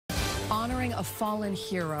Honoring a fallen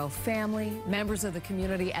hero, family, members of the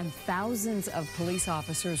community, and thousands of police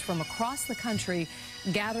officers from across the country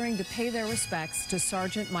gathering to pay their respects to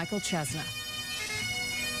Sergeant Michael Chesna.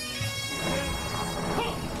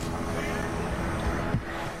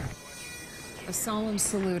 A solemn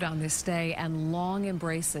salute on this day and long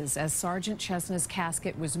embraces as Sergeant Chesna's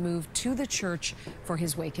casket was moved to the church for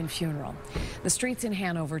his wake and funeral. The streets in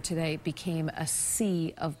Hanover today became a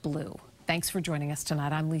sea of blue. Thanks for joining us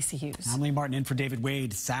tonight. I'm Lisa Hughes. I'm Lee Martin in for David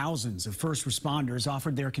Wade. Thousands of first responders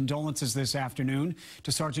offered their condolences this afternoon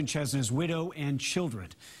to Sergeant Chesna's widow and children.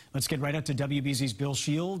 Let's get right up to WBZ's Bill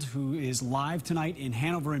Shield, who is live tonight in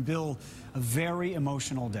Hanover. And Bill, a very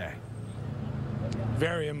emotional day.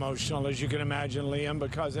 Very emotional, as you can imagine, Liam,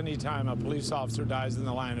 because anytime a police officer dies in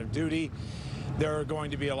the line of duty, there are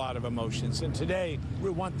going to be a lot of emotions. And today,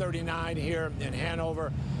 Route 139 here in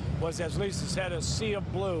Hanover was, as Lisa said, a sea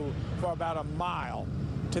of blue for about a mile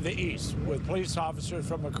to the east, with police officers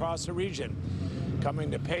from across the region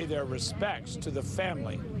coming to pay their respects to the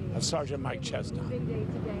family of Sergeant Mike Chesna.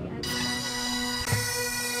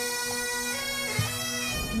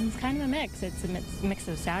 It's kind of a mix. It's a mix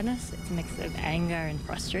of sadness, it's a mix of anger and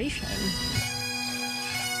frustration.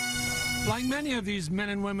 Like many of these men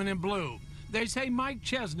and women in blue, they say Mike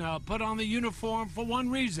Chesna put on the uniform for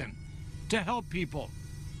one reason: to help people.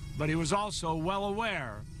 But he was also well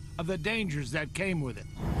aware of the dangers that came with it.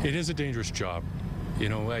 It is a dangerous job. You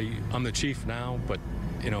know, I'm the chief now, but,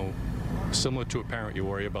 you know, similar to a parent, you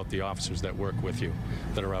worry about the officers that work with you,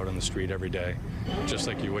 that are out on the street every day, just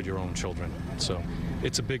like you would your own children. So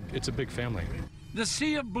it's a big family. The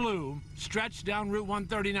sea of blue stretched down Route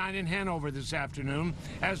 139 in Hanover this afternoon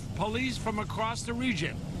as police from across the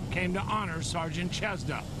region came to honor Sergeant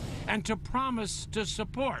Chesna and to promise to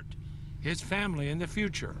support his family in the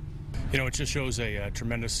future. You know, it just shows a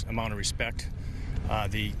tremendous amount of respect.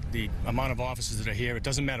 The amount of officers that are here, it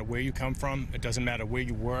doesn't matter where you come from, it doesn't matter where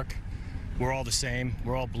you work. We're all the same.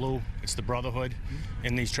 We're all blue. It's the brotherhood.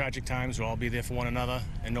 In these tragic times, we'll all be there for one another,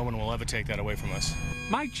 and no one will ever take that away from us.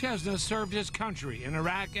 Mike Chesna served his country in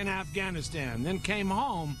Iraq and Afghanistan, then came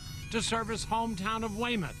home to serve his hometown of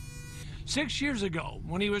Weymouth. 6 years ago,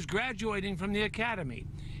 when he was graduating from the academy,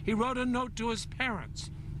 he wrote a note to his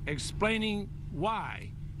parents explaining why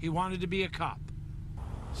he wanted to be a cop.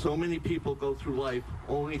 So many people go through life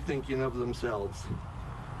only thinking of themselves,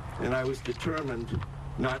 and I was determined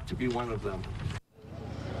not to be one of them.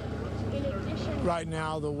 Right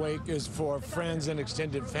now, the wake is for friends and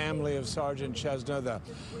extended family of Sergeant Chesna.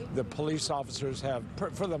 The police officers have,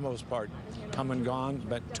 for the most part, come and gone,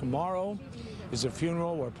 but tomorrow is a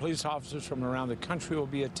funeral where police officers from around the country will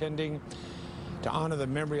be attending to honor the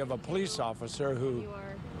memory of a police officer who,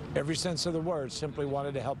 every sense of the word, simply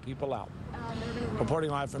wanted to help people out. Reporting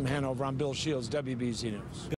live from Hanover, I'm Bill Shields, WBZ News.